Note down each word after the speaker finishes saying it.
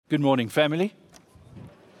Good morning, family.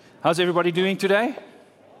 How's everybody doing today?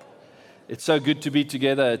 It's so good to be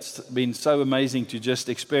together. It's been so amazing to just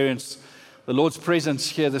experience the Lord's presence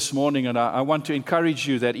here this morning. And I want to encourage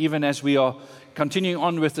you that even as we are continuing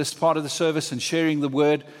on with this part of the service and sharing the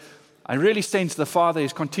word, I really sense the Father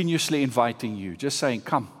is continuously inviting you, just saying,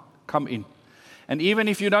 come in. And even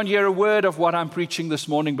if you don't hear a word of what I'm preaching this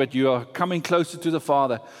morning, but you are coming closer to the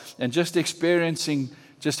Father and just experiencing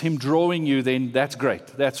just Him drawing you, then that's great.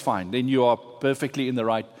 That's fine. Then you are perfectly in the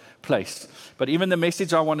right place. But even the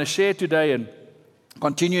message I want to share today, and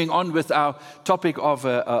continuing on with our topic of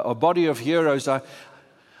a body of heroes, I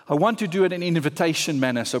want to do it in an invitation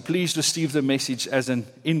manner. So please receive the message as an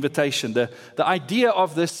invitation. The idea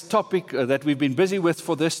of this topic that we've been busy with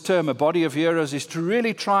for this term, a body of heroes, is to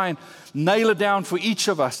really try and nail it down for each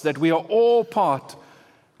of us that we are all part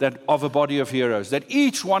of a body of heroes, that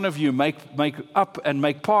each one of you make up and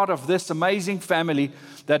make part of this amazing family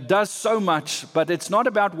that does so much, but it's not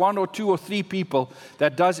about one or two or three people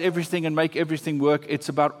that does everything and make everything work. It's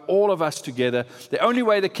about all of us together. The only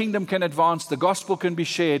way the kingdom can advance, the gospel can be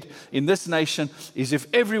shared in this nation, is if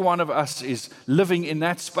every one of us is living in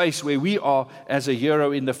that space where we are as a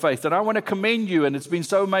hero in the faith. And I want to commend you, and it's been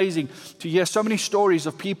so amazing to hear so many stories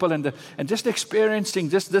of people and just experiencing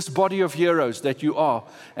just this body of heroes that you are,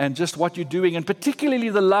 and just what you're doing, and particularly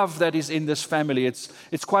the love that is in this family.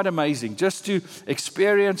 It's quite amazing just to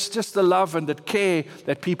experience just the love and the care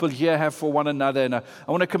that people here have for one another. And I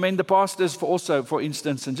want to commend the pastors for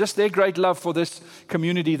instance, and just their great love for this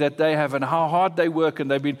community that they have and how hard they work. And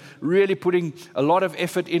they've been really putting a lot of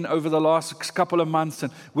effort in over the last couple of months,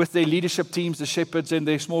 and with their leadership teams, the shepherds and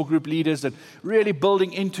their small group leaders, and really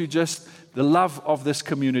building into just the love of this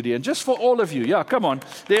community. And just for all of you, come on.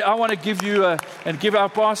 I want to give you and give our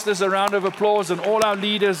pastors a round of applause, and all our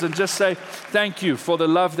leaders, and just say thank you for the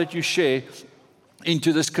love that you share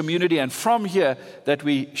into this community, and from here that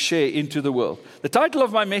we share into the world. The title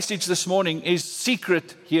of my message this morning is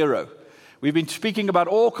Secret Hero. We've been speaking about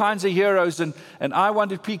all kinds of heroes, and I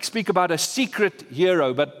want to speak about a secret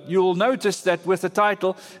hero. But you'll notice that with the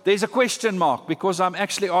title, there's a question mark, because I'm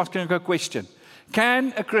actually asking a question.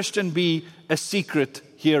 Can a Christian be a secret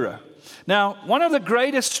hero? Now, one of the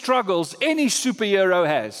greatest struggles any superhero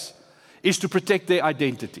has is to protect their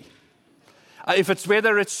identity.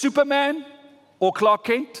 Whether it's Superman or Clark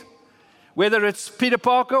Kent, whether it's Peter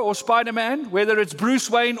Parker or Spider-Man, whether it's Bruce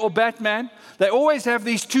Wayne or Batman, they always have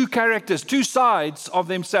these two characters, two sides of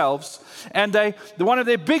themselves. And one of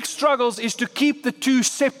their big struggles is to keep the two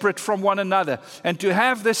separate from one another, and to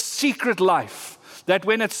have this secret life. That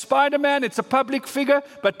when it's Spider-Man, it's a public figure,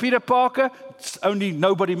 but Peter Parker, only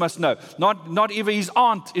nobody must know. Not even his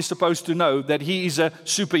aunt is supposed to know that he is a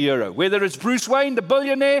superhero. Whether it's Bruce Wayne, the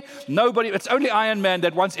billionaire, it's only Iron Man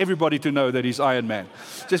that wants everybody to know that he's Iron Man,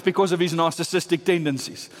 just because of his narcissistic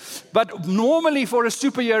tendencies. But normally for a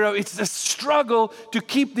superhero, it's a struggle to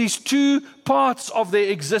keep these two parts of their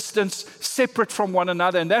existence separate from one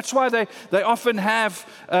another. And that's why they often have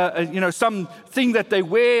something that they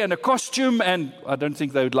wear, and a costume, and I don't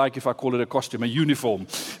think they would like if I call it a costume, a uniform.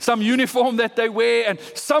 Some uniform that they wear, and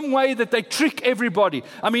some way that they trick everybody.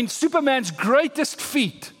 I mean, Superman's greatest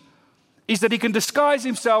feat is that he can disguise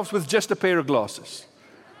himself with just a pair of glasses.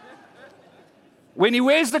 When he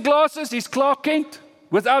wears the glasses, he's Clark Kent.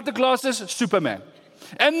 Without the glasses, Superman.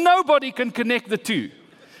 And nobody can connect the two.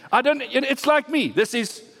 It's like me. This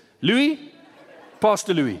is Louis,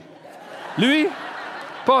 Pastor Louis. Louis,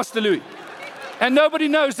 Pastor Louis. And nobody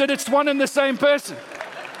knows that it's one and the same person.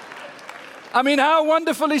 I mean, how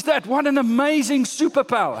wonderful is that? What an amazing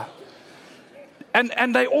superpower.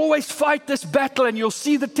 And they always fight this battle, and you'll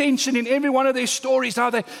see the tension in every one of their stories, how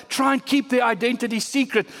they try and keep their identity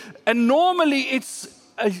secret. And normally it's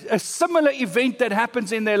a similar event that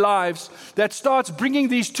happens in their lives that starts bringing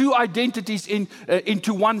these two identities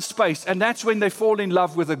into one space. And that's when they fall in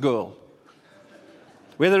love with a girl.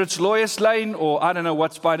 Whether it's Lois Lane, or I don't know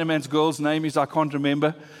what Spider-Man's girl's name is, I can't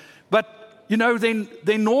remember. But,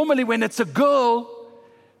 then normally when it's a girl,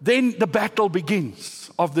 then the battle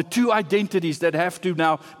begins of the two identities that have to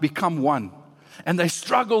now become one. And they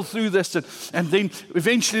struggle through this, and then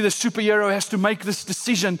eventually the superhero has to make this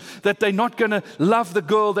decision that they're not going to love the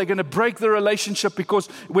girl. They're going to break the relationship, because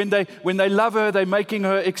when they love her, they're making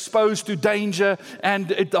her exposed to danger, and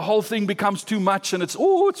the whole thing becomes too much, and it's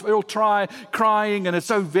all crying, and it's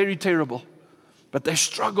so very terrible. But they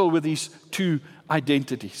struggle with these two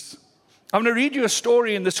identities. I'm going to read you a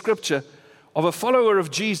story in the scripture of a follower of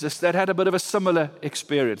Jesus that had a bit of a similar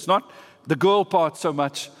experience. Not the girl part so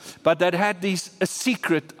much, but that had a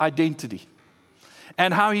secret identity.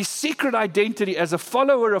 And how his secret identity as a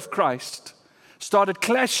follower of Christ started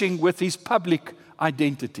clashing with his public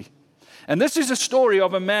identity. And this is a story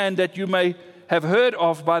of a man that you may have heard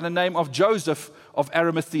of by the name of Joseph of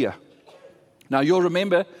Arimathea. Now, you'll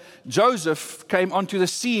remember Joseph came onto the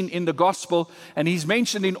scene in the gospel, and he's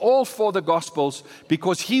mentioned in all 4 of the gospels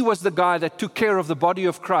because he was the guy that took care of the body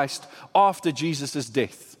of Christ after Jesus'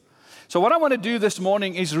 death. So what I want to do this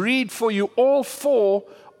morning is read for you all 4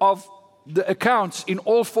 of the accounts in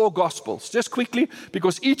all 4 gospels, just quickly,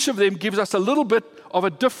 because each of them gives us a little bit of a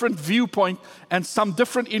different viewpoint and some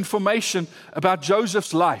different information about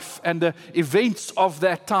Joseph's life and the events of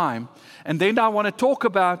that time. And then I want to talk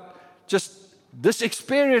about just this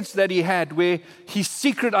experience that he had where his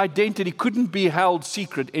secret identity couldn't be held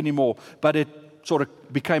secret anymore, but it sort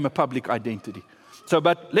of became a public identity.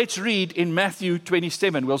 But let's read in Matthew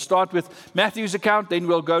 27. We'll start with Matthew's account, then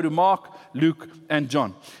we'll go to Mark, Luke, and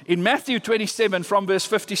John. In Matthew 27, from verse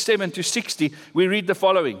 57 to 60, we read the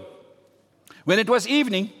following. When it was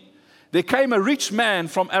evening, there came a rich man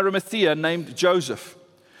from Arimathea named Joseph,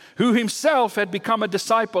 who himself had become a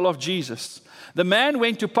disciple of Jesus. The man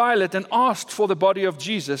went to Pilate and asked for the body of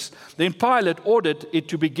Jesus. Then Pilate ordered it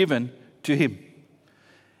to be given to him.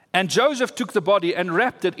 And Joseph took the body and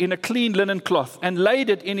wrapped it in a clean linen cloth and laid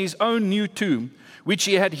it in his own new tomb, which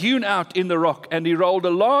he had hewn out in the rock. And he rolled a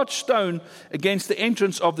large stone against the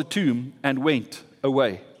entrance of the tomb and went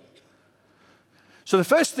away. So the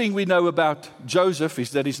first thing we know about Joseph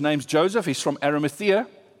is that his name's Joseph. He's from Arimathea.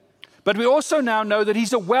 But we also now know that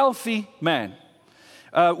he's a wealthy man.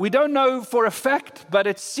 We don't know for a fact, but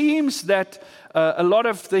it seems that a lot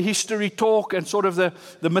of the history talk and sort of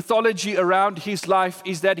the mythology around his life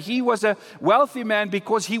is that he was a wealthy man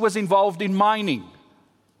because he was involved in mining.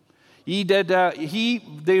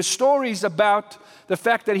 There's stories about the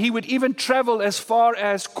fact that he would even travel as far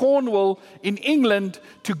as Cornwall in England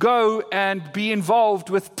to go and be involved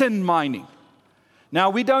with tin mining. Now,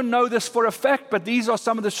 we don't know this for a fact, but these are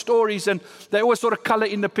some of the stories, and they always sort of color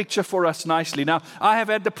in the picture for us nicely. Now, I have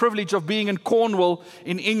had the privilege of being in Cornwall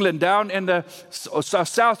in England. Down in the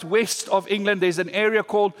southwest of England, there's an area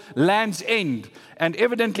called Land's End. And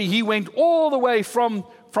evidently, he went all the way from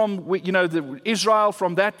Israel,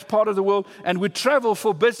 from that part of the world, and would travel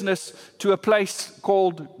for business to a place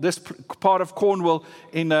called this part of Cornwall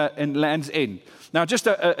in Land's End. Now, just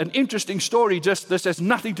an interesting story, this has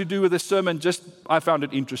nothing to do with this sermon, I found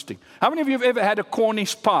it interesting. How many of you have ever had a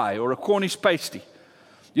Cornish pie or a Cornish pasty?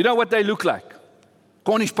 You know what they look like?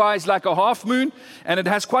 Cornish pie is like a half moon, and it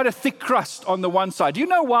has quite a thick crust on the one side. Do you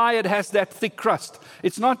know why it has that thick crust?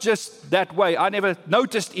 It's not just that way. I never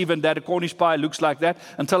noticed even that a Cornish pie looks like that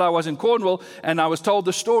until I was in Cornwall, and I was told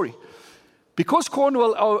the story. Because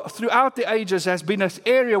Cornwall, throughout the ages, has been an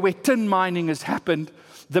area where tin mining has happened,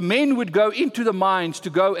 the men would go into the mines to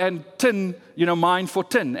go and mine for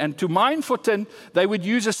tin. And to mine for tin, they would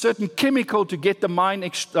use a certain chemical to get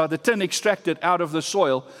the tin extracted out of the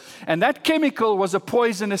soil. And that chemical was a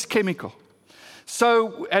poisonous chemical.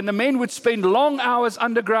 And the men would spend long hours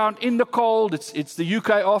underground in the cold. It's the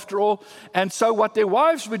UK after all. And so what their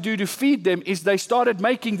wives would do to feed them is they started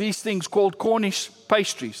making these things called Cornish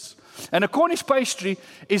pastries. And a Cornish pastry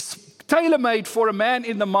is tailor-made for a man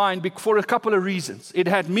in the mine for a couple of reasons. It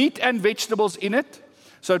had meat and vegetables in it,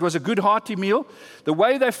 so it was a good hearty meal. The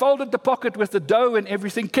way they folded the pocket with the dough and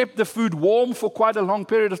everything kept the food warm for quite a long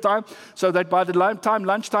period of time, so that by the time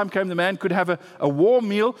lunchtime came, the man could have a warm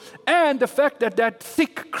meal. And the fact that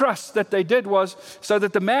thick crust that they did was so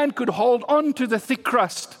that the man could hold on to the thick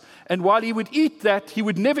crust. And while he would eat that, he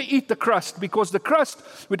would never eat the crust, because the crust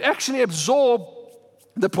would actually absorb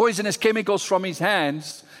the poisonous chemicals from his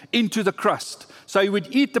hands into the crust. So he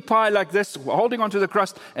would eat the pie like this, holding onto the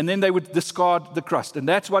crust, and then they would discard the crust. And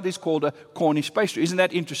that's what is called a Cornish pastry. Isn't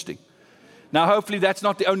that interesting? Now, hopefully that's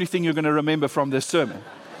not the only thing you're going to remember from this sermon.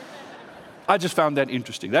 I just found that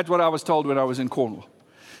interesting. That's what I was told when I was in Cornwall.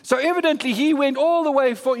 So evidently he went all the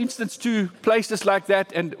way, for instance, to places like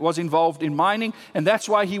that and was involved in mining, and that's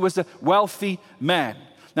why he was a wealthy man.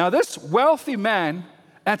 Now, this wealthy man,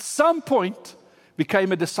 at some point,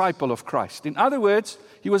 became a disciple of Christ. In other words,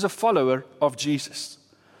 he was a follower of Jesus.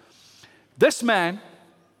 This man,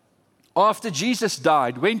 after Jesus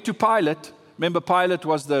died, went to Pilate. Remember, Pilate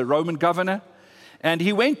was the Roman governor. And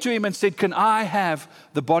he went to him and said, "Can I have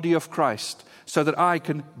the body of Christ so that I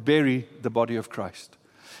can bury the body of Christ?"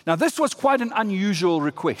 Now, this was quite an unusual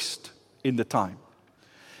request in the time.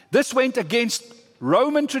 This went against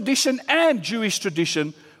Roman tradition and Jewish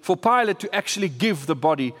tradition for Pilate to actually give the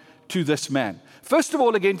body to this man. First of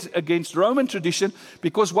all, against Roman tradition,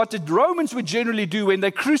 because what the Romans would generally do when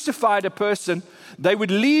they crucified a person, they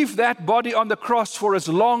would leave that body on the cross for as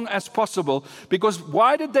long as possible. Because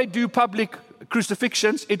why did they do public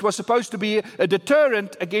crucifixions, it was supposed to be a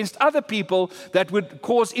deterrent against other people that would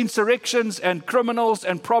cause insurrections and criminals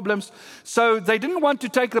and problems. So they didn't want to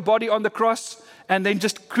take the body on the cross and then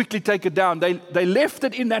just quickly take it down. They left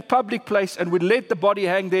it in that public place and would let the body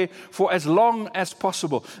hang there for as long as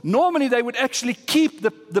possible. Normally, they would actually keep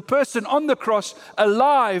the person on the cross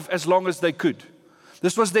alive as long as they could.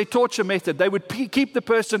 This was their torture method. They would keep the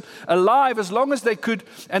person alive as long as they could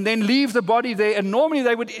and then leave the body there. And normally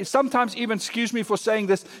they would sometimes even, excuse me for saying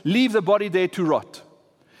this, leave the body there to rot.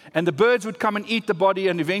 And the birds would come and eat the body,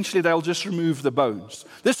 and eventually they'll just remove the bones.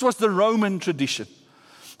 This was the Roman tradition.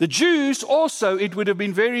 The Jews also, it would have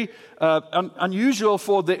been very unusual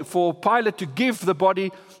for Pilate to give the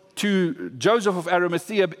body to Joseph of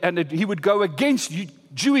Arimathea, and he would go against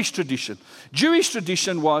Jewish tradition. Jewish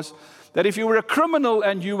tradition was that if you were a criminal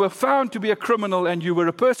and you were found to be a criminal and you were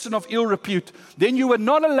a person of ill repute, then you were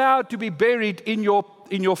not allowed to be buried in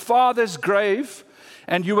your father's grave,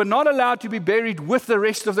 and you were not allowed to be buried with the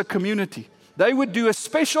rest of the community. They would do a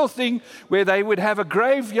special thing where they would have a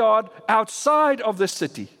graveyard outside of the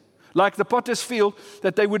city, like the Potter's Field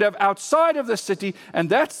that they would have outside of the city, and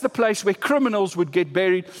that's the place where criminals would get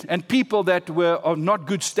buried and people that were of not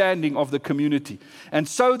good standing of the community. And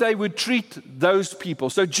so they would treat those people.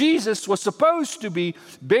 So Jesus was supposed to be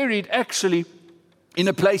buried actually in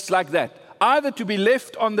a place like that, either to be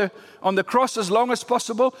left on the cross as long as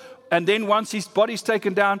possible, and then once his body's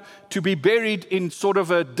taken down, to be buried in sort of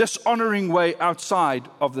a dishonoring way outside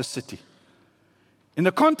of the city. In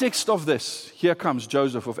the context of this, here comes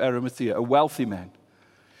Joseph of Arimathea, a wealthy man.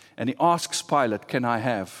 And he asks Pilate, can I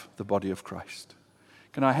have the body of Christ?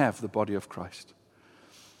 Can I have the body of Christ?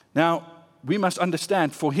 Now, we must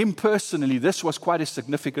understand, for him personally, this was quite a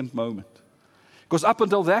significant moment. Because up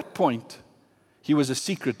until that point, he was a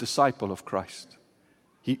secret disciple of Christ.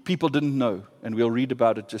 People didn't know, and we'll read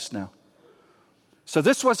about it just now. So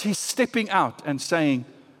this was his stepping out and saying,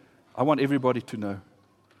 I want everybody to know.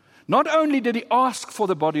 Not only did he ask for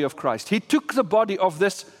the body of Christ, he took the body of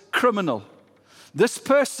this criminal, this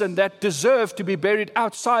person that deserved to be buried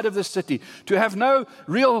outside of the city, to have no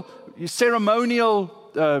real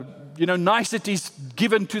ceremonial niceties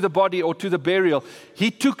given to the body or to the burial.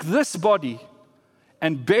 He took this body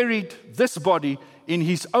and buried this body in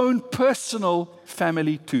his own personal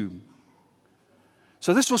family tomb.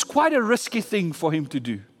 So this was quite a risky thing for him to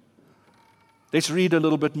do. Let's read a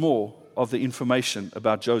little bit more of the information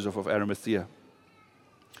about Joseph of Arimathea.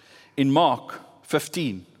 In Mark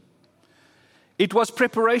 15, it was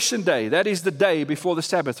preparation day. That is the day before the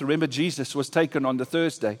Sabbath. Remember, Jesus was taken on the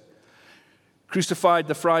Thursday, crucified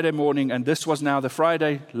the Friday morning, and this was now the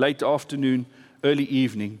Friday, late afternoon, early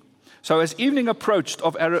evening. So as evening approached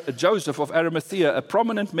of Joseph of Arimathea, a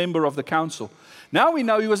prominent member of the council. Now we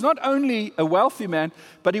know he was not only a wealthy man,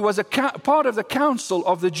 but he was a part of the council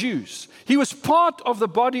of the Jews. He was part of the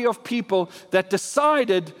body of people that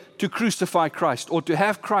decided to crucify Christ, or to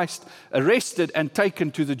have Christ arrested and taken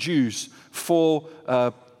to the Jews for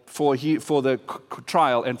the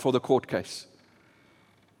trial and for the court case.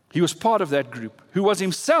 He was part of that group, who was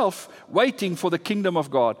himself waiting for the kingdom of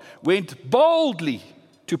God, went boldly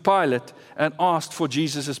to Pilate and asked for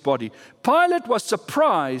Jesus' body. Pilate was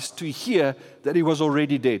surprised to hear that he was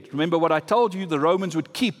already dead. Remember what I told you, the Romans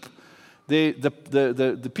would keep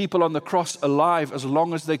the people on the cross alive as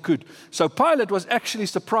long as they could. So Pilate was actually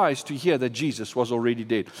surprised to hear that Jesus was already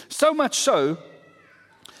dead. So much so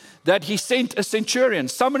that he sent a centurion.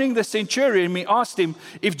 Summoning the centurion, he asked him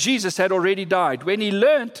if Jesus had already died. When he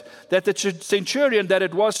learned that the centurion, that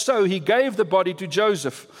it was so, he gave the body to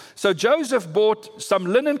Joseph. So Joseph bought some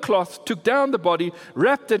linen cloth, took down the body,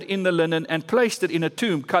 wrapped it in the linen, and placed it in a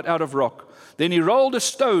tomb cut out of rock. Then he rolled a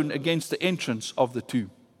stone against the entrance of the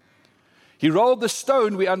tomb. He rolled the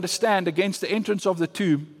stone, we understand, against the entrance of the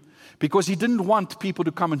tomb because he didn't want people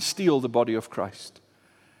to come and steal the body of Christ.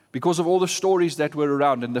 Because of all the stories that were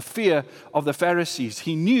around and the fear of the Pharisees,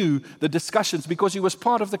 he knew the discussions because he was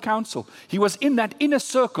part of the council. He was in that inner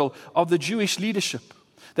circle of the Jewish leadership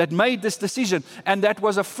that made this decision and that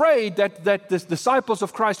was afraid that the disciples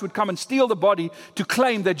of Christ would come and steal the body to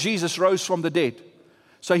claim that Jesus rose from the dead.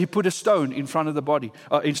 So he put a stone in front of the body,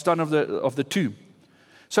 in front of the tomb.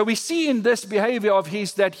 So we see in this behavior of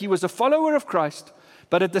his that he was a follower of Christ,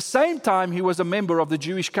 but at the same time, he was a member of the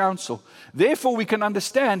Jewish council. Therefore, we can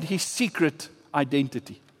understand his secret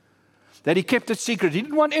identity, that he kept it secret. He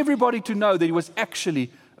didn't want everybody to know that he was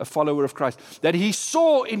actually a follower of Christ, that he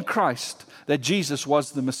saw in Christ that Jesus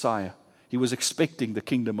was the Messiah. He was expecting the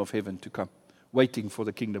kingdom of heaven to come, waiting for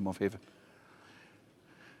the kingdom of heaven.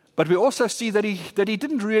 But we also see that he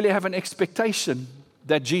didn't really have an expectation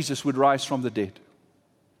that Jesus would rise from the dead.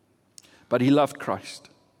 but he loved Christ.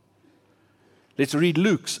 Let's read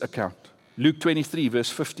Luke's account. Luke 23, verse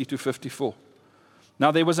 50 to 54.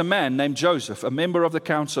 Now there was a man named Joseph, a member of the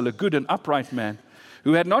council, a good and upright man,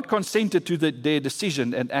 who had not consented to their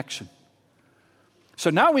decision and action. So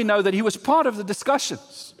now we know that he was part of the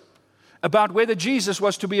discussions about whether Jesus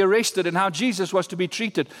was to be arrested and how Jesus was to be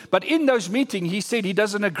treated. But in those meetings, he said he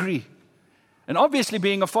doesn't agree. And obviously,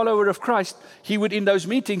 being a follower of Christ, he would in those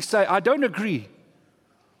meetings say, I don't agree.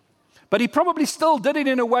 But he probably still did it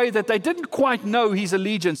in a way that they didn't quite know his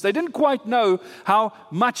allegiance. They didn't quite know how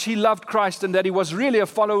much he loved Christ and that he was really a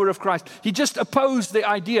follower of Christ. He just opposed the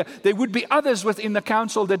idea. There would be others within the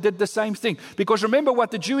council that did the same thing. Because remember,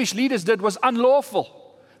 what the Jewish leaders did was unlawful.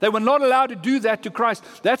 They were not allowed to do that to Christ.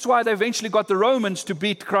 That's why they eventually got the Romans to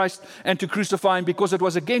beat Christ and to crucify him, because it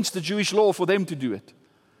was against the Jewish law for them to do it.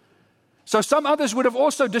 So some others would have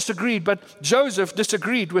also disagreed, but Joseph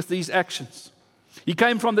disagreed with these actions. He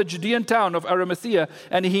came from the Judean town of Arimathea,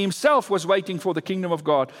 and he himself was waiting for the kingdom of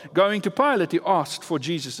God. Going to Pilate, he asked for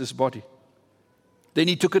Jesus' body. Then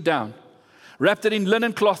he took it down, wrapped it in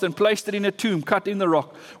linen cloth, and placed it in a tomb cut in the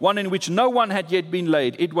rock, one in which no one had yet been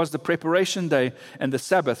laid. It was the preparation day, and the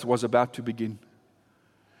Sabbath was about to begin.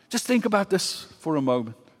 Just think about this for a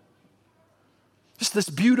moment. Just this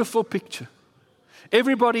beautiful picture.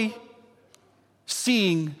 Everybody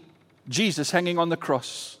seeing Jesus hanging on the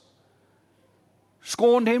cross,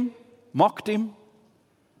 scorned him, mocked him,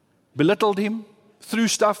 belittled him, threw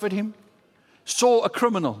stuff at him, saw a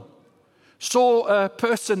criminal, saw a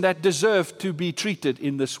person that deserved to be treated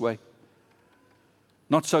in this way.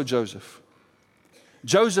 Not so Joseph.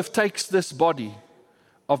 Joseph takes this body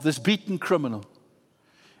of this beaten criminal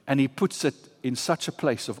and he puts it in such a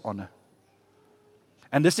place of honor.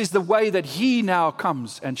 And this is the way that he now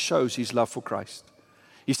comes and shows his love for Christ.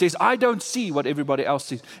 He says, I don't see what everybody else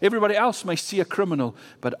sees. Everybody else may see a criminal,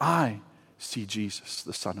 but I see Jesus,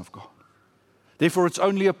 the Son of God. Therefore, it's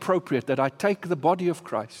only appropriate that I take the body of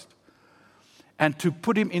Christ and to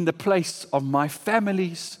put him in the place of my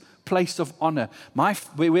family's place of honor,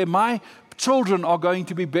 where my children are going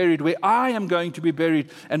to be buried, where I am going to be buried,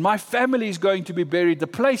 and my family is going to be buried, the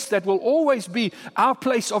place that will always be our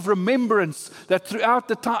place of remembrance, that throughout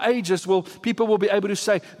the ages people will be able to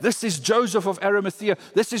say, this is Joseph of Arimathea,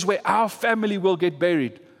 this is where our family will get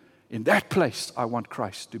buried. In that place, I want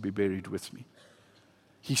Christ to be buried with me.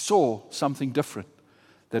 He saw something different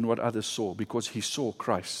than what others saw, because he saw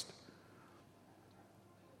Christ.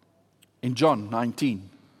 In John 19,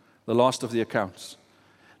 the last of the accounts,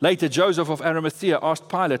 later, Joseph of Arimathea asked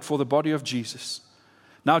Pilate for the body of Jesus.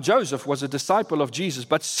 Now, Joseph was a disciple of Jesus,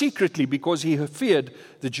 but secretly, because he feared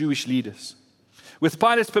the Jewish leaders. With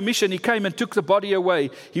Pilate's permission, he came and took the body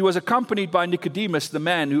away. He was accompanied by Nicodemus, the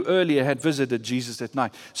man who earlier had visited Jesus at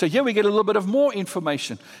night. So here we get a little bit of more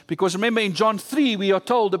information. Because remember, in John 3, we are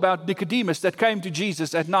told about Nicodemus that came to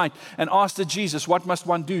Jesus at night and asked Jesus, what must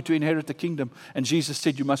one do to inherit the kingdom? And Jesus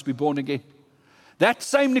said, you must be born again. That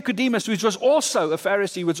same Nicodemus, which was also a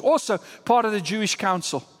Pharisee, was also part of the Jewish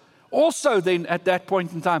council, also then at that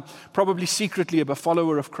point in time, probably secretly a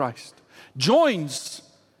follower of Christ, joins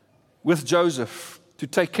with Joseph to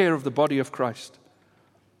take care of the body of Christ.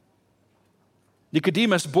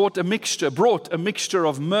 Nicodemus brought a mixture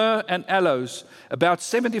of myrrh and aloes, about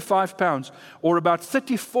 75 pounds, or about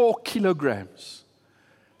 34 kilograms.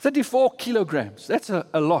 34 kilograms, that's a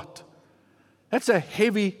lot. That's a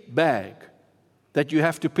heavy bag that you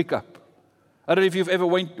have to pick up. I don't know if you've ever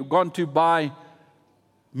gone to buy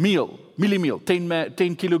mealie meal,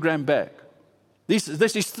 10 kilogram bag. This is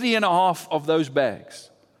 3.5 of those bags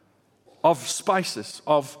of spices,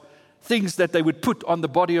 of things that they would put on the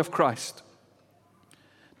body of Christ.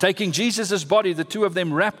 Taking Jesus' body, the two of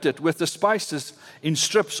them wrapped it with the spices in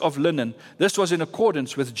strips of linen. This was in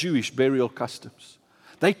accordance with Jewish burial customs.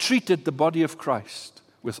 They treated the body of Christ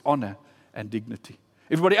with honor and dignity.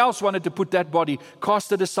 Everybody else wanted to put that body,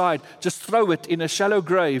 cast it aside, just throw it in a shallow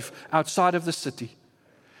grave outside of the city,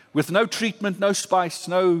 with no treatment, no spice,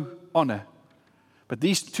 no honor. But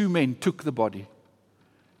these two men took the body,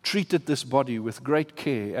 treated this body with great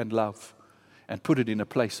care and love, and put it in a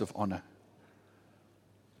place of honor.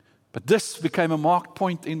 But this became a marked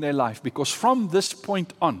point in their life, because from this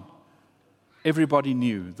point on, everybody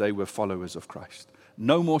knew they were followers of Christ.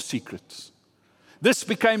 No more secrets. This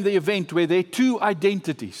became the event where their two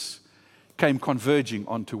identities came converging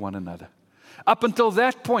onto one another. Up until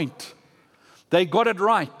that point, they got it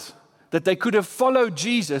right, that they could have followed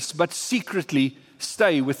Jesus, but secretly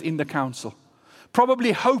stay within the council,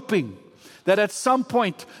 probably hoping That at some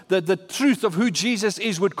point, the truth of who Jesus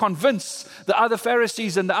is would convince the other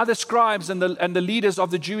Pharisees and the other scribes and the leaders of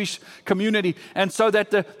the Jewish community, and so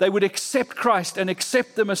that they would accept Christ and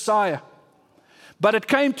accept the Messiah. But it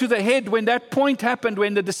came to the head when that point happened,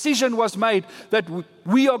 when the decision was made that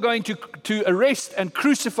we are going to arrest and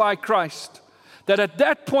crucify Christ, that at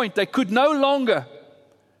that point they could no longer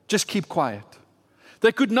just keep quiet.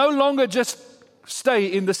 They could no longer just stay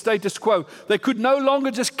in the status quo. They could no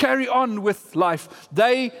longer just carry on with life.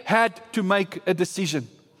 They had to make a decision.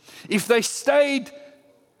 If they stayed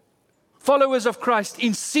followers of Christ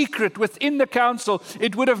in secret within the council,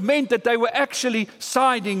 it would have meant that they were actually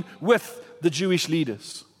siding with the Jewish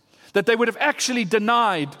leaders, that they would have actually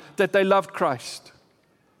denied that they loved Christ.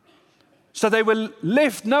 So they were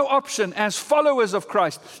left no option as followers of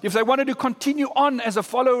Christ. If they wanted to continue on as a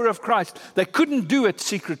follower of Christ, they couldn't do it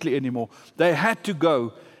secretly anymore. They had to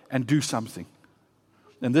go and do something.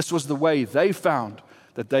 And this was the way they found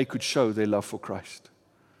that they could show their love for Christ.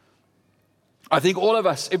 I think all of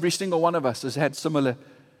us, every single one of us, has had similar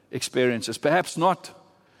experiences. Perhaps not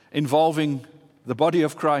involving the body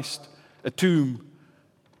of Christ, a tomb,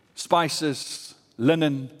 spices,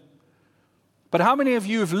 linen. But how many of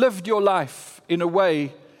you have lived your life in a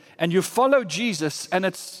way and you follow Jesus and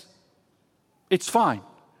it's fine?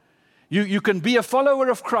 You can be a follower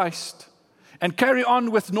of Christ and carry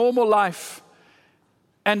on with normal life,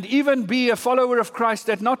 and even be a follower of Christ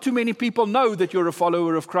that not too many people know that you're a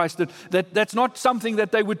follower of Christ. That's not something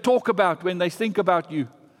that they would talk about when they think about you.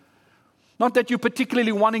 Not that you're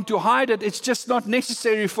particularly wanting to hide it. It's just not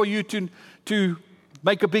necessary for you to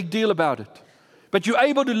make a big deal about it. But you're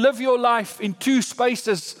able to live your life in two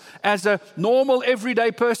spaces, as a normal,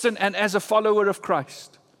 everyday person and as a follower of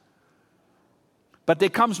Christ. But there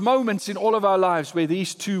comes moments in all of our lives where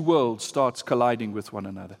these two worlds starts colliding with one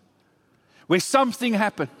another, where something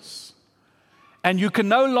happens and you can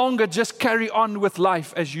no longer just carry on with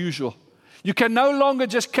life as usual. You can no longer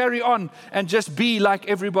just carry on and just be like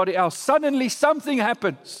everybody else. Suddenly something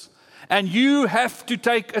happens and you have to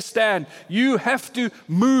take a stand. You have to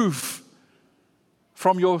move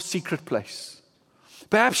from your secret place.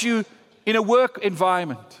 Perhaps you in a work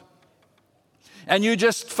environment and you're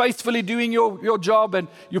just faithfully doing your job, and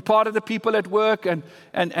you're part of the people at work, and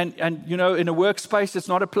you know, in a workspace, it's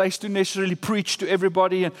not a place to necessarily preach to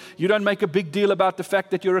everybody, and you don't make a big deal about the fact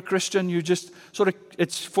that you're a Christian. You just sort of,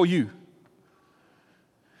 it's for you.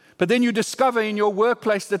 But then you discover in your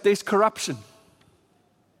workplace that there's corruption.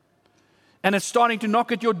 And it's starting to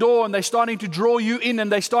knock at your door, and they're starting to draw you in,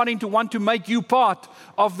 and they're starting to want to make you part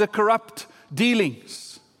of the corrupt dealings.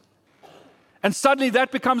 And suddenly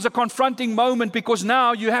that becomes a confronting moment, because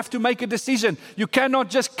now you have to make a decision. You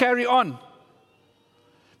cannot just carry on.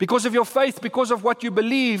 Because of your faith, because of what you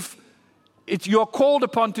believe, you're called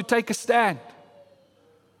upon to take a stand.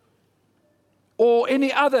 Or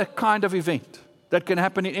any other kind of event that can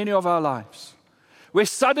happen in any of our lives, where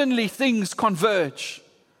suddenly things converge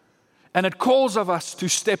and it calls of us to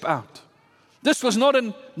step out. This was not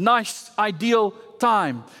a nice, ideal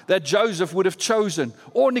time that Joseph would have chosen,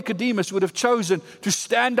 or Nicodemus would have chosen, to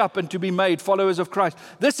stand up and to be made followers of Christ.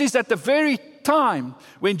 This is at the very time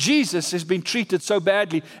when Jesus has been treated so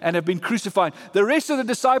badly and have been crucified. The rest of the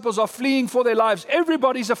disciples are fleeing for their lives.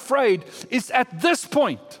 Everybody's afraid. It's at this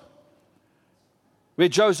point where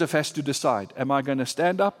Joseph has to decide, am I going to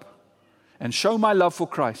stand up and show my love for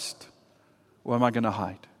Christ, or am I going to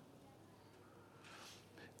hide?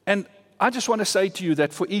 And I just want to say to you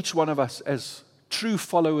that for each one of us as true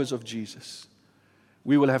followers of Jesus,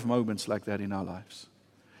 we will have moments like that in our lives.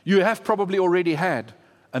 You have probably already had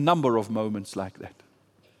a number of moments like that.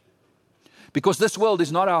 Because this world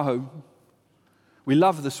is not our home. We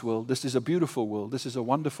love this world. This is a beautiful world. This is a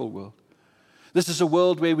wonderful world. This is a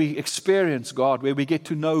world where we experience God, where we get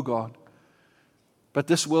to know God. But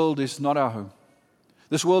this world is not our home.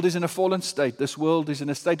 This world is in a fallen state. This world is in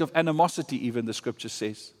a state of animosity, even the scripture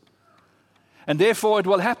says. And therefore it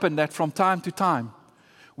will happen that from time to time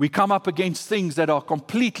we come up against things that are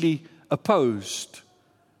completely opposed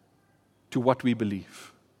to what we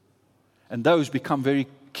believe. And those become very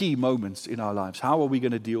key moments in our lives. How are we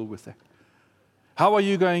going to deal with that? How are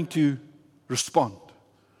you going to respond?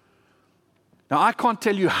 Now, I can't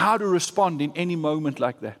tell you how to respond in any moment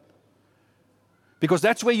like that. Because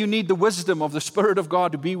that's where you need the wisdom of the Spirit of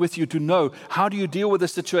God to be with you, to know how do you deal with a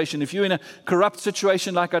situation. If you're in a corrupt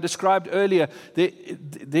situation like I described earlier,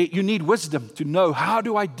 you need wisdom to know, how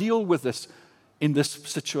do I deal with this in this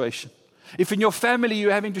situation? If in your family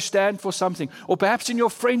you're having to stand for something, or perhaps in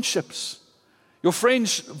your friendships, your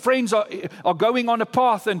friends are going on a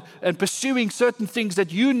path and pursuing certain things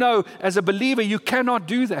that you know as a believer you cannot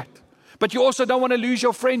do that. But you also don't want to lose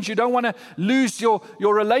your friends. You don't want to lose your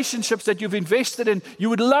relationships that you've invested in.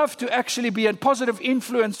 You would love to actually be a positive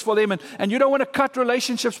influence for them. And you don't want to cut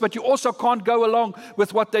relationships, but you also can't go along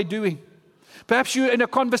with what they're doing. Perhaps you're in a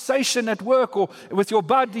conversation at work or with your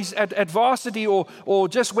buddies at varsity or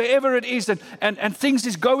just wherever it is, and things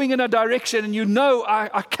is going in a direction, and you know,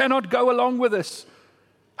 I cannot go along with this.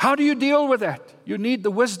 How do you deal with that? You need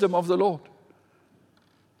the wisdom of the Lord.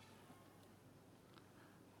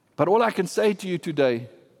 But all I can say to you today,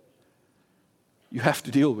 you have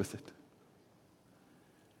to deal with it.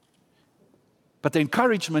 But the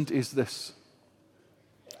encouragement is this,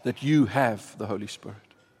 that you have the Holy Spirit.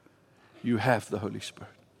 You have the Holy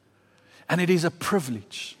Spirit. And it is a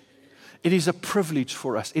privilege. It is a privilege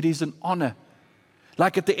for us. It is an honor.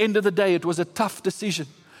 Like at the end of the day, it was a tough decision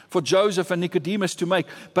for Joseph and Nicodemus to make,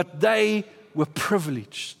 but they were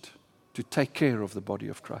privileged to take care of the body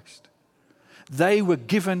of Christ. They were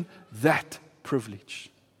given that privilege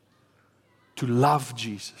to love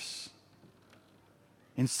Jesus.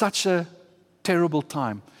 In such a terrible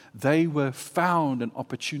time, they were found an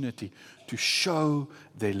opportunity to show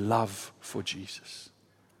their love for Jesus.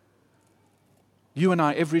 You and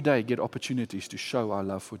I every day get opportunities to show our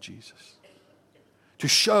love for Jesus. To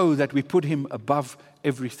show that we put Him above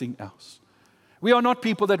everything else. We are not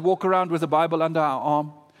people that walk around with a Bible under our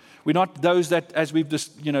arm. We're not those that, as we've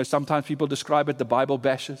just, sometimes people describe it, the Bible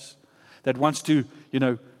bashers, that wants to,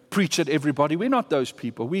 preach at everybody. We're not those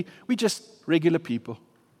people. We just regular people.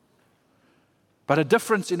 But a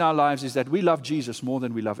difference in our lives is that we love Jesus more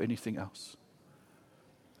than we love anything else.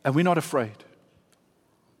 And we're not afraid.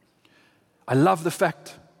 I love the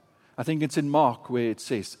fact, I think it's in Mark where it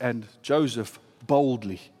says, and Joseph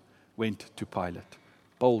boldly went to Pilate.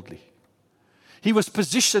 Boldly. He was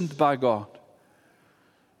positioned by God.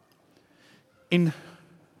 In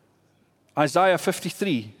Isaiah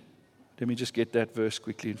 53, let me just get that verse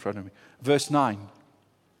quickly in front of me. Verse 9,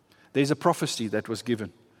 there's a prophecy that was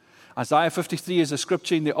given. Isaiah 53 is a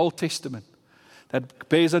scripture in the Old Testament that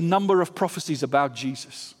bears a number of prophecies about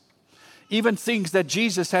Jesus. Even things that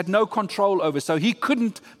Jesus had no control over, so He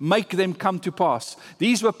couldn't make them come to pass.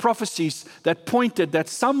 These were prophecies that pointed that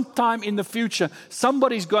sometime in the future,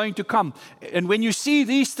 somebody's going to come. And when you see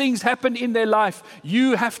these things happen in their life,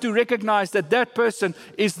 you have to recognize that that person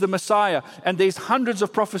is the Messiah. And there's hundreds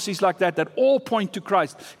of prophecies like that all point to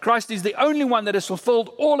Christ. Christ is the only one that has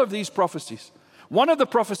fulfilled all of these prophecies. One of the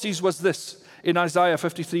prophecies was this, in Isaiah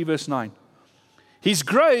 53 verse 9. His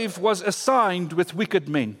grave was assigned with wicked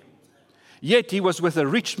men. Yet he was with a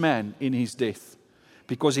rich man in his death,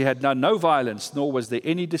 because he had done no violence, nor was there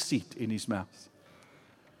any deceit in his mouth.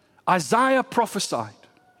 Isaiah prophesied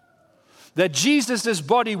that Jesus'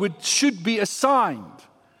 body should be assigned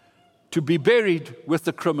to be buried with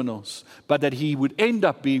the criminals, but that He would end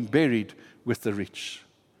up being buried with the rich.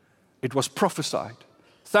 It was prophesied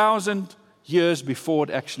 1,000 years before it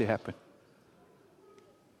actually happened.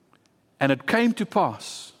 And it came to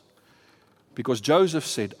pass because Joseph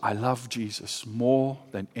said, I love Jesus more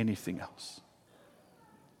than anything else.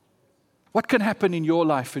 What can happen in your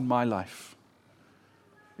life, in my life,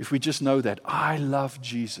 if we just know that I love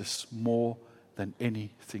Jesus more than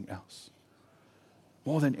anything else?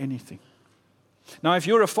 More than anything. Now, if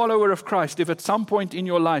you're a follower of Christ, if at some point in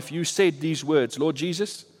your life you said these words, Lord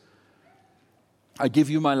Jesus, I give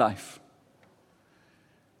you my life,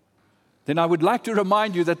 then I would like to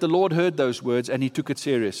remind you that the Lord heard those words and He took it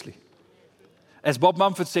seriously. As Bob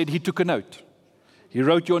Mumford said, He took a note. He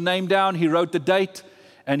wrote your name down, He wrote the date,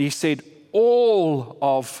 and He said, all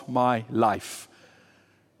of my life.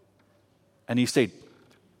 And He said,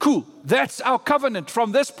 cool, that's our covenant.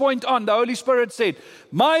 From this point on, the Holy Spirit said,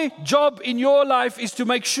 my job in your life is to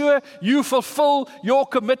make sure you fulfill your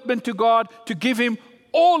commitment to God, to give Him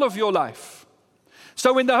all of your life.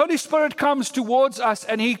 So when the Holy Spirit comes towards us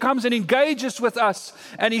and He comes and engages with us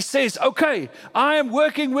and He says, okay, I am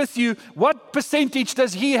working with you, what percentage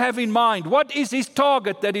does He have in mind? What is His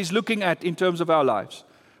target that He's looking at in terms of our lives?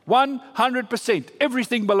 100%.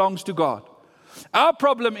 Everything belongs to God. Our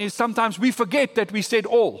problem is sometimes we forget that we said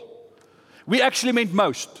all. We actually meant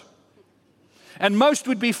most. And most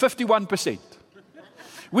would be 51%.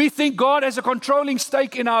 We think God has a controlling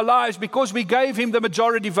stake in our lives because we gave Him the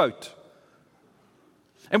majority vote.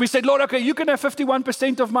 And we said, Lord, okay, you can have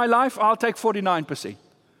 51% of my life, I'll take 49%.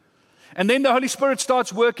 And then the Holy Spirit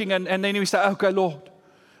starts working, and then we say, okay, Lord,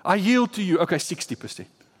 I yield to you. Okay, 60%.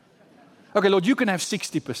 Okay, Lord, you can have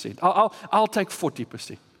 60%. I'll take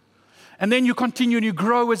 40%. And then you continue and you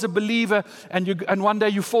grow as a believer, and one day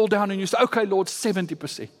you fall down and you say, okay, Lord,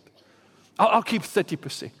 70%. I'll keep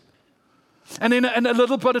 30%. And then a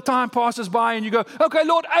little bit of time passes by and you go, okay,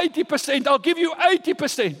 Lord, 80%, I'll give you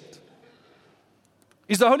 80%.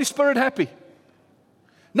 Is the Holy Spirit happy?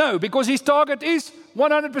 No, because his target is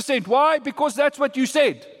 100%. Why? Because that's what you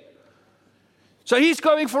said. So he's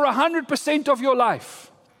going for 100% of your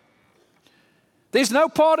life. There's no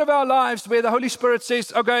part of our lives where the Holy Spirit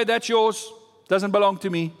says, okay, that's yours, doesn't belong to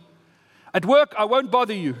me. At work, I won't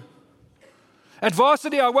bother you. At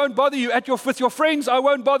varsity, I won't bother you. With your friends, I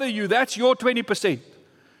won't bother you. That's your 20%.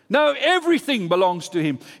 No, everything belongs to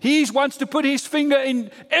him. He wants to put his finger in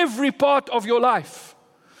every part of your life.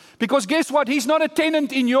 Because guess what? He's not a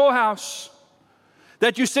tenant in your house.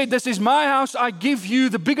 That you said, this is my house. I give you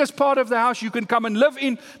the biggest part of the house you can come and live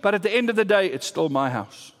in. But at the end of the day, it's still my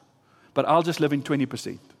house. But I'll just live in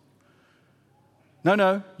 20%.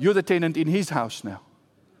 No, you're the tenant in his house now.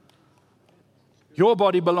 Your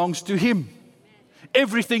body belongs to him.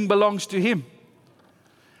 Everything belongs to him.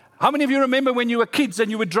 How many of you remember when you were kids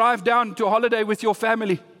and you would drive down to a holiday with your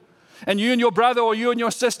family? And you and your brother or you and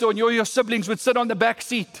your sister or your siblings would sit on the back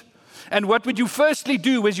seat. And what would you firstly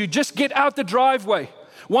do is you just get out the driveway.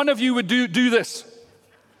 One of you would do this.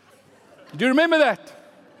 Do you remember that?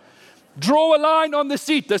 Draw a line on the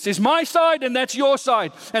seat. This is my side and that's your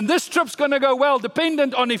side. And this trip's going to go well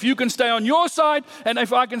dependent on if you can stay on your side and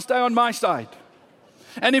if I can stay on my side.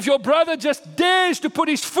 And if your brother just dares to put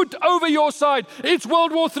his foot over your side, it's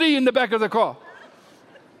World War III in the back of the car.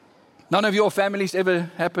 None of your families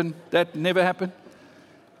ever happened? That never happened?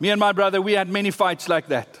 Me and my brother, we had many fights like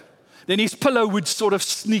that. Then his pillow would sort of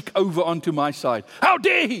sneak over onto my side. How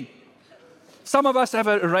dare he? Some of us have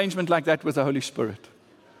an arrangement like that with the Holy Spirit.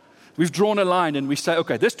 We've drawn a line and we say,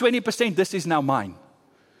 okay, this 20%, this is now mine.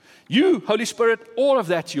 You, Holy Spirit, all of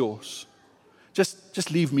that's yours.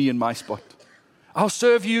 Just leave me in my spot. I'll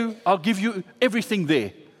serve you. I'll give you everything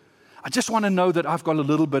there. I just want to know that I've got a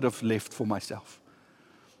little bit of left for myself.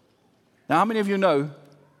 Now, how many of you know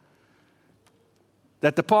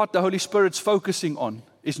that the part the Holy Spirit's focusing on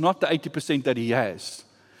is not the 80% that he has.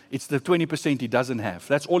 It's the 20% he doesn't have.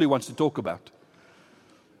 That's all he wants to talk about.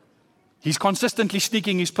 He's consistently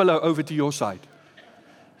sneaking his pillow over to your side.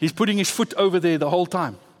 He's putting his foot over there the whole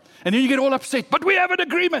time. And then you get all upset. But we have an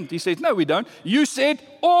agreement. He says, no, we don't. You said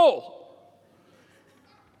all.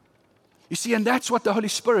 You see, and that's what the Holy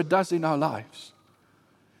Spirit does in our lives.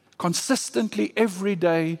 Consistently, every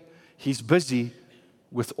day, he's busy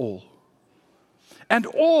with all. And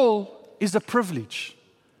all is a privilege.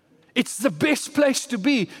 It's the best place to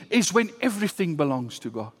be, is when everything belongs to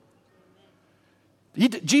God.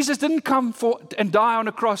 Jesus didn't come and die on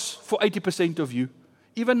a cross for 80% of you,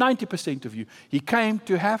 even 90% of you. He came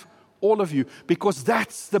to have all of you, because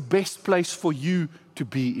that's the best place for you to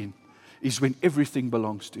be in, is when everything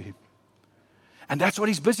belongs to him. And that's what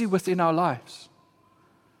he's busy with in our lives.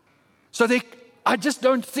 So I just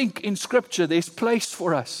don't think in Scripture there's place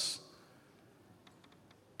for us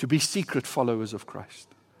to be secret followers of Christ.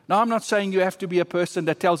 Now, I'm not saying you have to be a person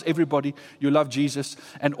that tells everybody you love Jesus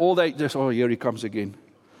and all they just, oh, here he comes again.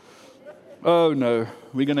 Oh, no,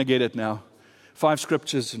 we're going to get it now. 5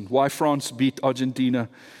 scriptures and why France beat Argentina.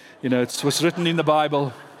 You know, it was written in the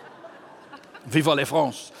Bible. Viva la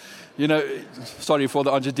France. You know, sorry for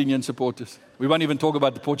the Argentinian supporters. We won't even talk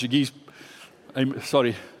about the Portuguese.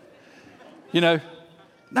 Sorry. You know,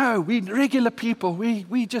 no, we regular people.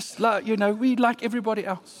 We just love, we like everybody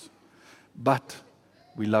else. But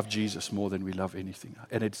we love Jesus more than we love anything.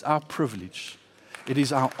 And it's our privilege. It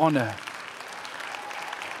is our honor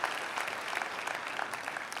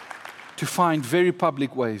to find very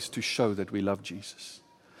public ways to show that we love Jesus.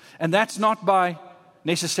 And that's not by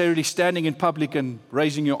necessarily standing in public and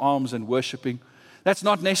raising your arms and worshiping. That's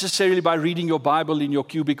not necessarily by reading your Bible in your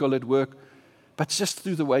cubicle at work, but just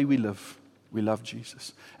through the way we live. We love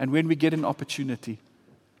Jesus. And when we get an opportunity,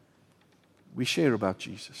 we share about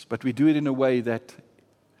Jesus, but we do it in a way that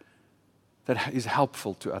is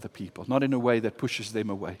helpful to other people, not in a way that pushes them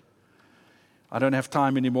away. I don't have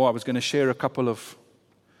time anymore. I was going to share a couple of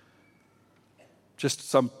just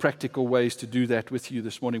some practical ways to do that with you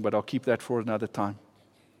this morning, but I'll keep that for another time.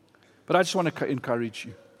 But I just want to encourage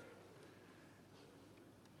you.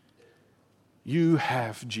 You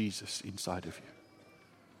have Jesus inside of you.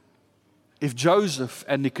 If Joseph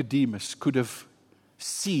and Nicodemus could have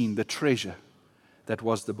seen the treasure that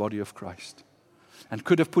was the body of Christ and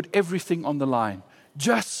could have put everything on the line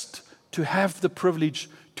just to have the privilege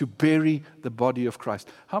to bury the body of Christ,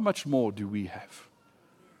 how much more do we have?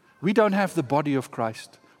 We don't have the body of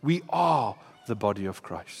Christ. We are the body of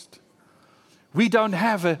Christ. We don't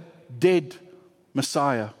have a dead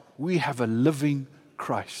Messiah. We have a living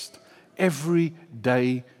Christ every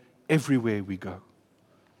day, everywhere we go.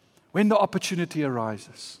 when the opportunity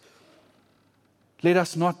arises, let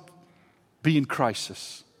us not be in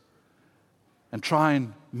crisis and try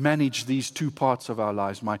and manage these two parts of our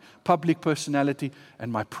lives, my public personality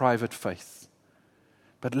and my private faith.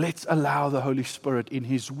 But let's allow the Holy Spirit in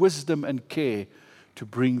His wisdom and care to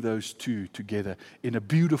bring those two together in a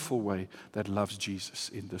beautiful way that loves Jesus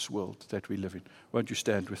in this world that we live in. Won't you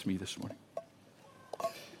stand with me this morning?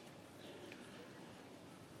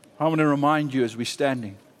 I want to remind you as we're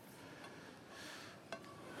standing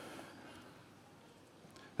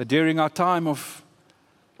that during our time of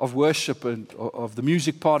worship and of the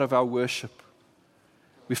music part of our worship,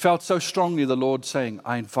 we felt so strongly the Lord saying,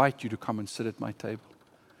 I invite you to come and sit at my table.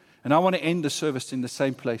 And I want to end the service in the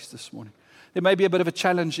same place this morning. There may be a bit of a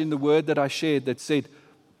challenge in the word that I shared that said,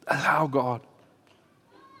 allow God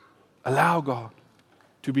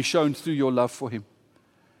to be shown through your love for Him.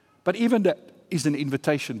 But even that is an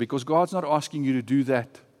invitation, because God's not asking you to do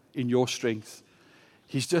that in your strength.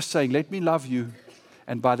 He's just saying, let me love you,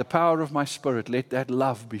 and by the power of my Spirit, let that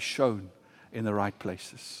love be shown in the right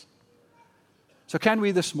places. So can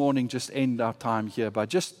we this morning just end our time here by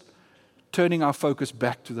just turning our focus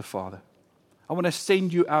back to the Father? I want to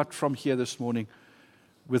send you out from here this morning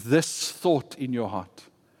with this thought in your heart,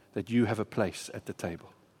 that you have a place at the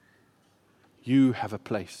table. You have a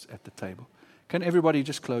place at the table. Can everybody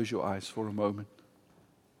just close your eyes for a moment?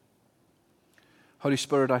 Holy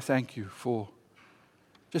Spirit, I thank you for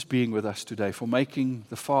just being with us today, for making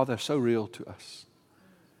the Father so real to us.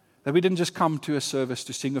 That we didn't just come to a service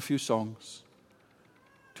to sing a few songs,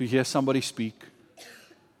 to hear somebody speak,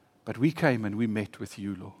 but we came and we met with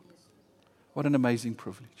you, Lord. What an amazing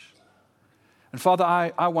privilege. And Father,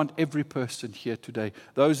 I want every person here today,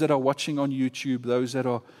 those that are watching on YouTube, those that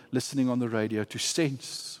are listening on the radio, to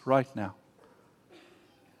sense right now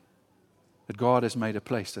that God has made a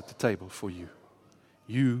place at the table for you.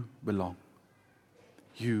 You belong.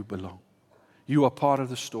 You belong. You are part of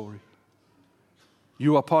the story.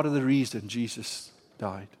 You are part of the reason Jesus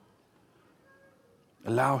died.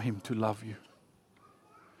 Allow Him to love you.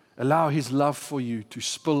 Allow His love for you to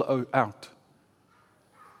spill out.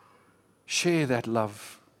 Share that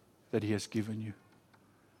love that He has given you.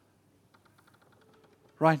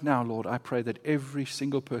 Right now, Lord, I pray that every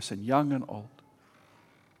single person, young and old,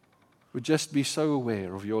 would just be so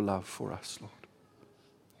aware of your love for us, Lord.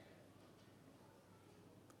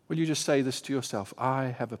 Will you just say this to yourself? I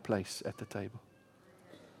have a place at the table.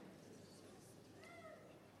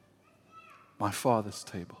 My Father's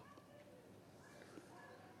table.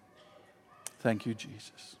 Thank you,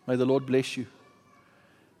 Jesus. May the Lord bless you.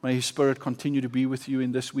 May His Spirit continue to be with you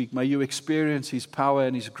in this week. May you experience His power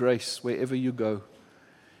and His grace wherever you go.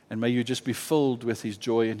 And may you just be filled with His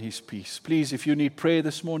joy and His peace. Please, if you need prayer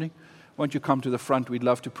this morning, won't you come to the front? We'd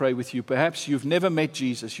love to pray with you. Perhaps you've never met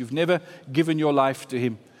Jesus. You've never given your life to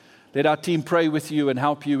Him. Let our team pray with you and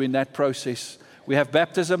help you in that process. We have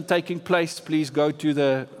baptism taking place. Please go to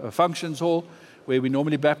the functions hall where we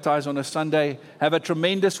normally baptize on a Sunday. Have a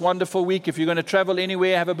tremendous, wonderful week. If you're going to travel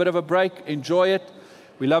anywhere, have a bit of a break. Enjoy it.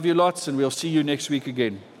 We love you lots, and we'll see you next week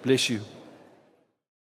again. Bless you.